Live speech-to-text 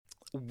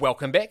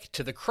Welcome back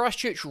to the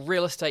Christchurch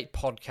Real Estate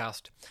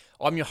Podcast.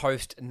 I'm your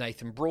host,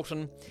 Nathan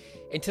Broughton,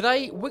 and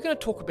today we're going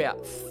to talk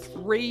about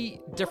 3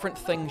 different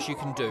things you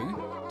can do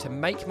to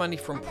make money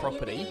from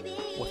property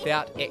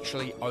without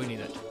actually owning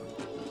it.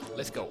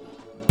 Let's go.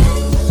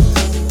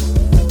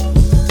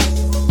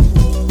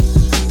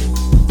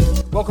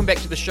 Welcome back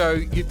to the show.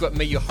 You've got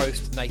me, your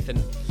host, Nathan.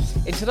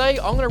 And today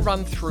I'm going to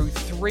run through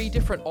 3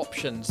 different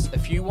options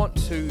if you want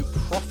to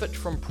profit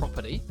from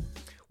property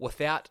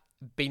without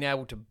being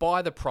able to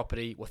buy the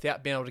property,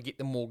 without being able to get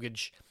the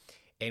mortgage,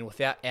 and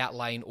without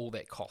outlaying all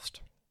that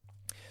cost.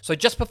 So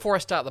just before I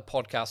start the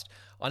podcast,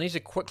 I need to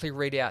quickly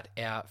read out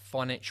our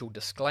financial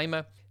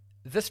disclaimer.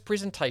 This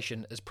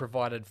presentation is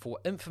provided for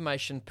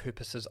information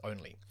purposes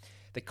only.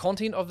 The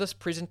content of this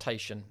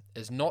presentation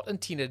is not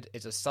intended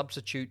as a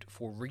substitute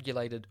for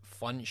regulated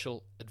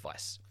financial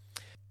advice.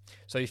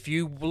 So if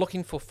you're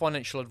looking for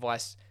financial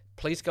advice,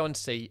 please go and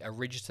see a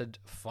registered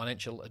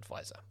financial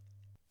advisor.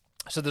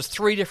 So there's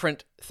 3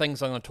 different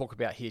things I'm going to talk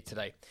about here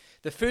today.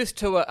 The first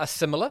 2 are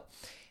similar,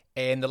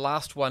 and the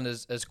last one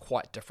is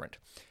quite different.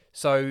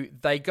 So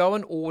they go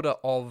in order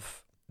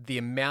of the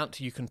amount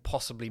you can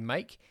possibly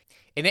make,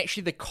 and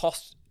actually the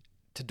cost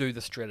to do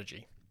the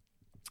strategy.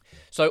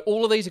 So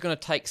all of these are going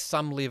to take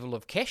some level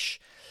of cash,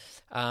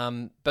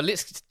 but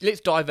let's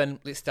dive in.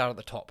 Let's start at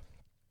the top.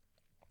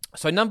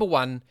 So number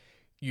 1,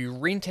 you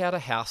rent out a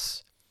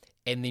house,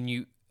 and then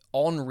you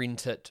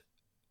on-rent it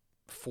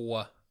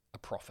for a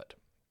profit.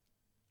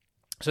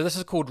 So this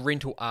is called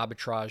rental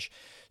arbitrage.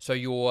 So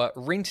you're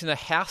renting a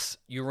house,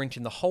 you're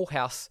renting the whole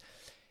house,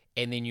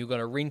 and then you're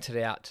going to rent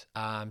it out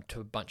to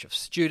a bunch of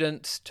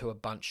students, to a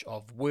bunch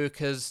of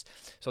workers.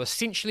 So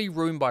essentially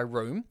room by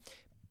room,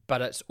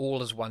 but it's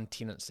all as one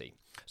tenancy.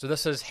 So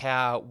this is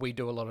how we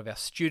do a lot of our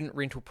student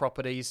rental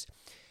properties.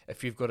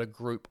 If you've got a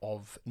group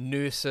of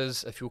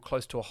nurses, if you're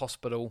close to a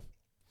hospital.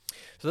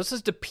 So this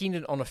is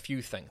dependent on a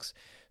few things.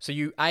 So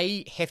you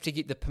have to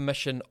get the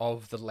permission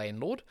of the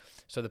landlord,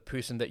 so the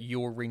person that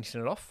you're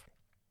renting it off.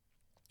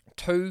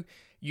 2,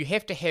 you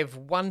have to have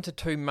 1 to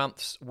 2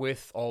 months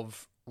worth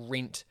of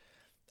rent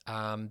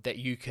that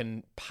you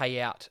can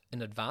pay out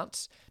in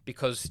advance,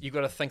 because you've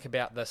got to think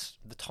about this.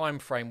 The time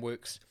frame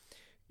works.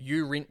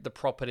 You rent the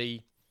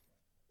property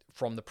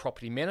from the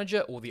property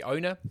manager or the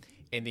owner,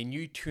 and then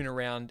you turn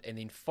around and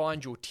then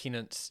find your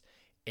tenants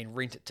and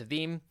rent it to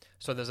them.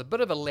 So there's a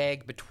bit of a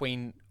lag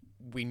between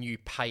when you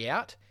pay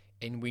out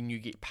and when you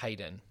get paid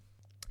in.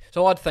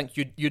 So I'd think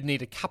you'd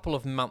need a couple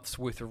of months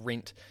worth of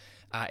rent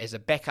as a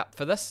backup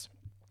for this.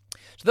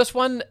 So this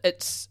one,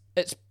 it's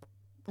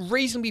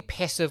reasonably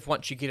passive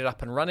once you get it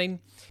up and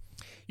running.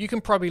 You can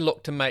probably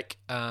look to make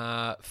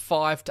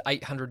 $500 to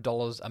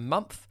 $800 a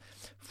month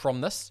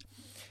from this.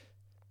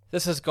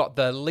 This has got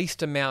the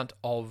least amount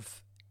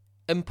of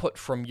input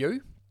from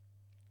you.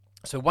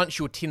 So once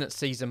your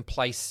tenancy is in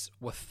place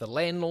with the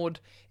landlord,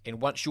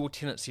 and once your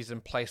tenancy is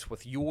in place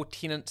with your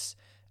tenants,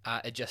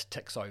 it just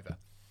ticks over.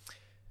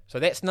 So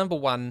that's number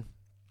 1,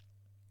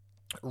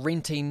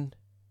 renting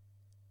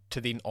to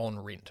then on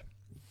rent.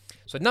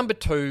 So number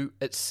 2,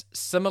 it's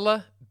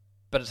similar,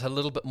 but it's a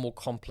little bit more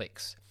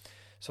complex.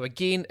 So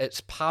again,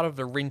 it's part of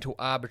the rental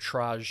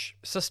arbitrage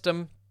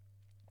system.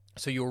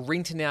 So you're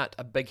renting out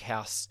a big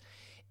house,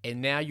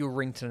 and now you're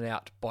renting it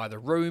out by the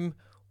room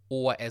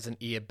or as an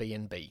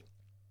Airbnb.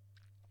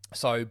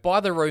 So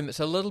by the room,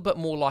 it's a little bit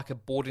more like a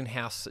boarding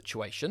house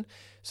situation.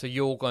 So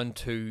you're going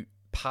to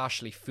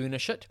partially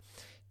furnish it,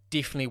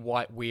 definitely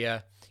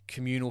whiteware,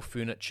 communal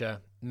furniture,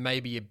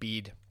 maybe a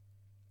bed.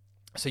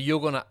 So you're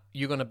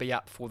gonna be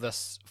up for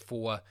this,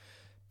 for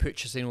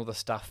purchasing all the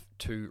stuff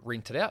to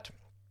rent it out,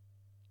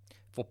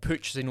 for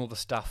purchasing all the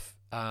stuff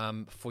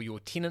for your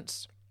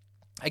tenants.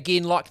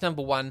 Again, like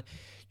number 1,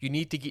 you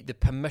need to get the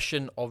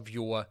permission of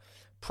your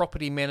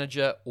property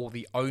manager or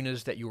the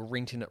owners that you're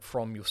renting it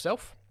from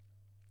yourself.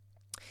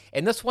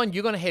 And this one,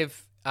 you're going to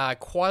have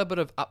quite a bit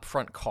of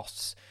upfront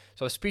costs.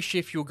 So especially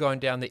if you're going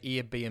down the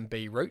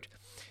Airbnb route,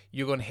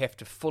 you're going to have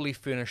to fully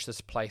furnish this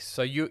place.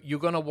 So you're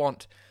going to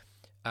want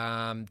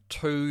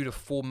 2 to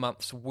 4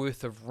 months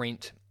worth of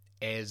rent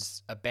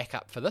as a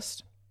backup for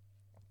this,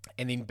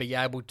 and then be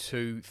able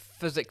to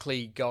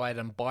physically go out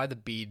and buy the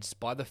beds,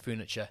 buy the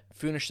furniture,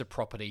 furnish the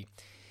property,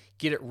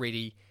 get it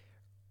ready,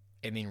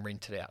 and then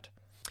rent it out.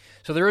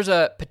 So there is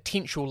a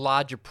potential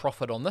larger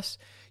profit on this.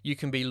 You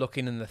can be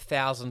looking in the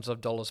thousands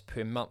of dollars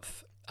per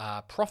month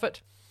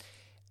profit.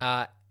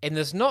 And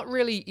there's not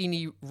really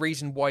any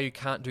reason why you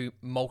can't do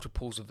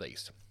multiples of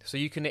these. So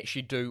you can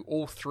actually do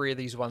all 3 of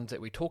these ones that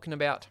we're talking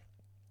about.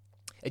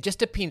 It just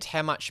depends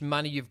how much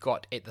money you've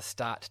got at the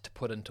start to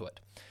put into it.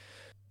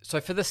 So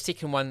for this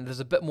second one, there's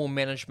a bit more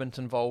management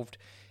involved.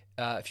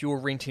 If you're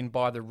renting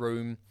by the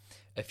room,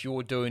 if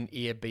you're doing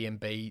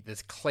Airbnb,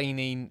 there's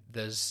cleaning,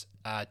 there's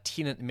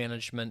tenant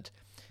management,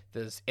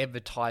 there's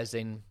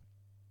advertising.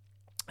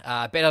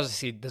 But as I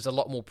said, there's a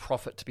lot more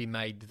profit to be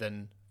made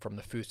than from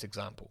the first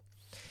example.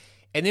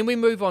 And then we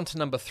move on to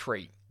number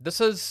 3.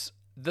 This is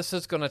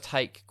going to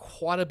take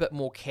quite a bit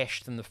more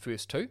cash than the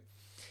first 2,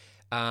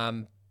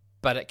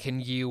 but it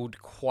can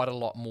yield quite a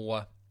lot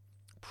more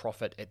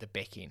profit at the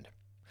back end.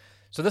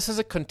 So this is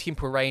a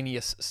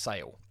contemporaneous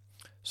sale.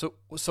 So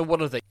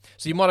what are they?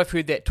 So you might have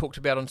heard that talked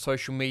about on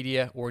social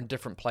media or in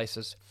different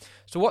places.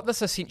 So what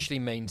this essentially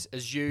means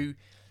is you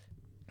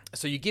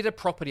get a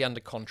property under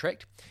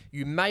contract.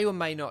 You may or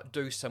may not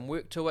do some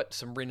work to it,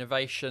 some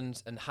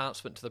renovations,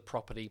 enhancement to the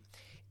property,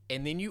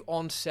 and then you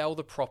on-sell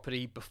the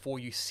property before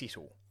you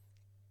settle.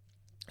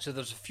 So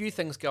there's a few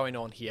things going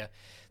on here.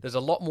 There's a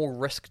lot more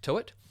risk to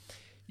it.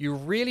 You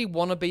really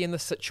want to be in the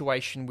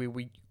situation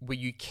where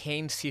you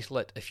can settle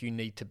it if you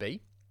need to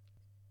be,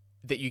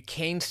 that you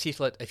can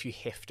settle it if you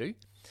have to.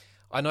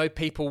 I know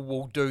people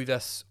will do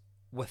this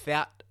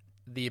without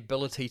the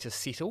ability to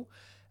settle.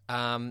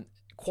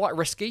 Quite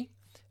risky.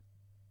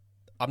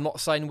 I'm not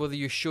saying whether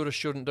you should or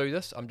shouldn't do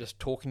this. I'm just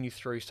talking you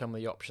through some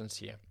of the options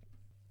here.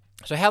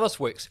 So how this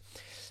works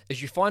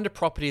is you find a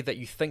property that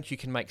you think you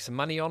can make some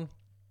money on.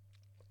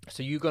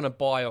 So you're going to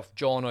buy off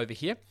John over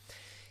here,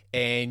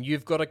 and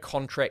you've got a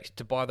contract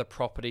to buy the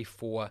property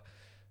for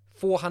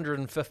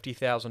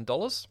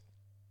 $450,000,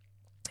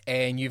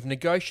 and you've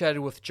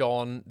negotiated with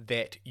John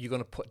that you're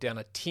going to put down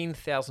a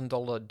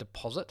 $10,000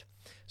 deposit,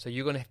 so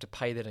you're going to have to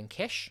pay that in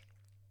cash.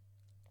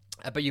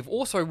 But you've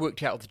also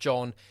worked out with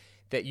John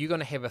that you're going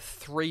to have a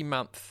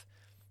 3-month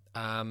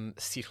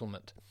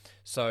settlement.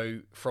 So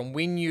from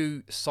when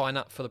you sign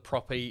up for the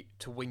property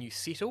to when you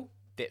settle,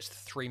 that's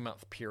the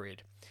 3-month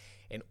period.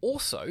 And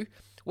also,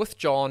 with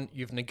John,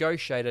 you've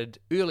negotiated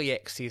early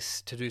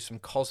access to do some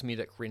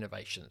cosmetic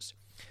renovations.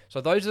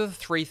 So those are the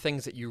 3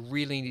 things that you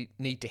really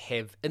need to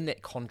have in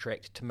that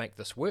contract to make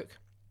this work.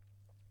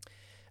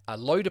 A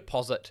low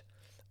deposit,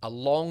 a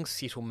long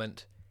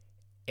settlement,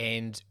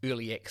 and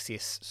early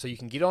access, so you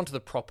can get onto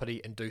the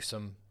property and do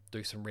some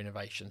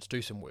renovations,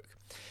 do some work.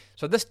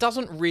 So this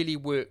doesn't really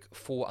work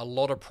for a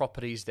lot of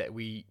properties that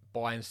we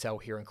buy and sell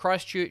here in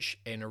Christchurch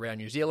and around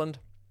New Zealand.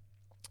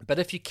 But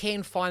if you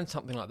can find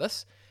something like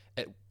this,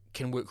 it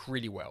can work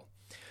really well.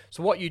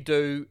 So what you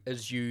do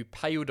is you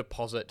pay your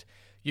deposit,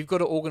 you've got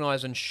to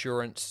organise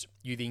insurance,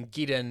 you then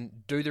get in,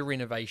 do the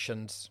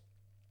renovations,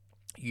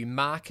 you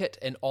market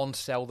and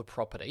on-sell the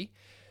property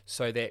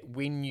so that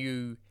when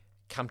you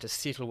come to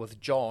settle with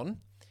John,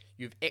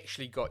 you've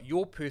actually got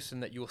your person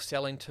that you're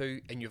selling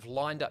to and you've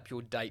lined up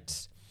your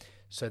dates,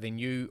 so then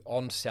you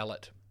on-sell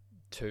it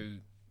to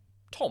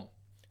Tom.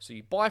 So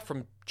you buy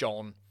from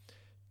John,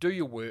 do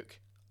your work,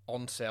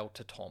 on-sell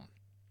to Tom.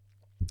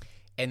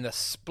 And the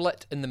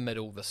split in the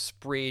middle, the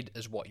spread,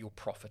 is what your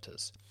profit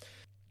is.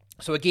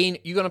 So again,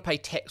 you're going to pay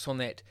tax on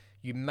that.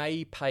 You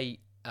may pay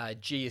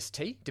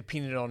GST,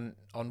 depending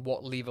on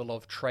what level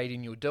of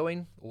trading you're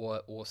doing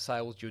or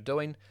sales you're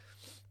doing.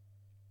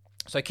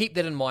 So keep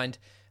that in mind.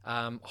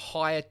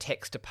 Higher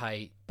tax to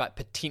pay, but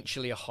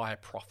potentially a higher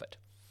profit.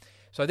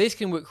 So these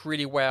can work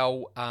really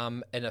well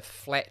in a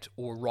flat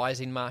or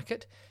rising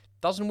market.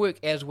 Doesn't work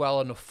as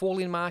well in a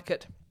falling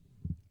market.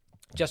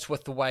 Just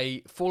with the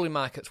way falling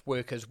markets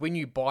work is when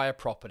you buy a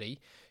property,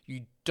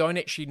 you don't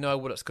actually know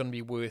what it's going to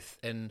be worth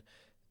in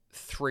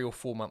 3 or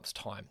 4 months'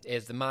 time,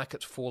 as the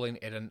market's falling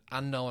at an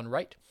unknown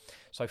rate.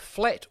 So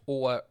flat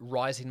or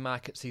rising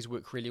markets, these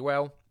work really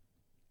well.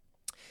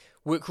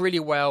 Work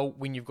really well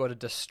when you've got a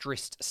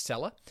distressed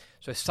seller.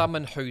 So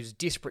someone who's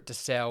desperate to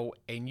sell,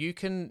 and you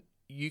can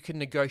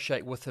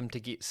negotiate with them to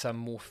get some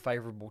more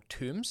favourable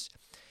terms.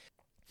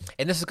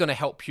 And this is going to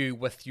help you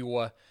with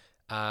your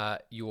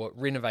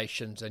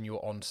renovations and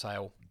your on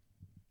sale.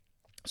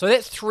 So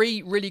that's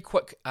 3 really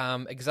quick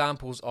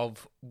examples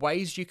of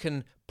ways you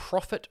can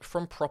profit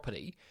from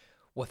property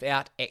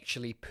without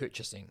actually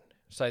purchasing.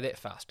 Say that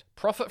fast.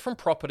 Profit from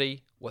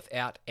property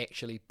without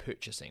actually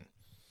purchasing.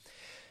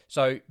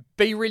 So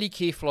be really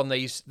careful on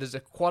these. There's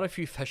quite a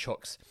few fish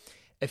hooks.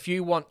 If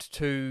you want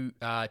to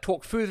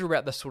talk further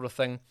about this sort of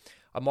thing,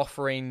 I'm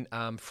offering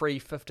free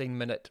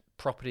 15-minute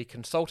property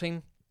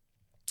consulting.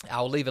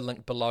 I'll leave a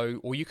link below,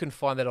 or you can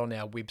find that on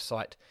our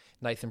website,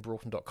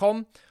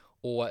 nathanbroughton.com,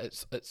 or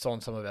it's on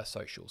some of our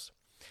socials.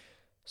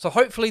 So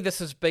hopefully this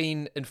has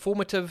been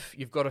informative.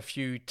 You've got a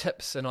few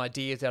tips and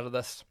ideas out of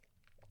this.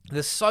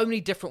 There's so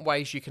many different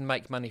ways you can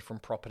make money from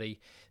property.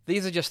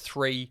 These are just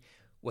 3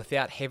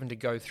 without having to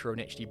go through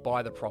and actually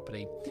buy the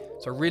property.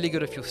 So really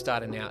good if you're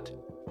starting out.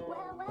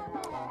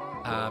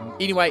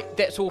 Anyway,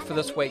 that's all for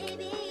this week.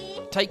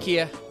 Take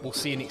care. We'll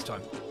see you next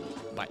time.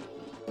 Bye.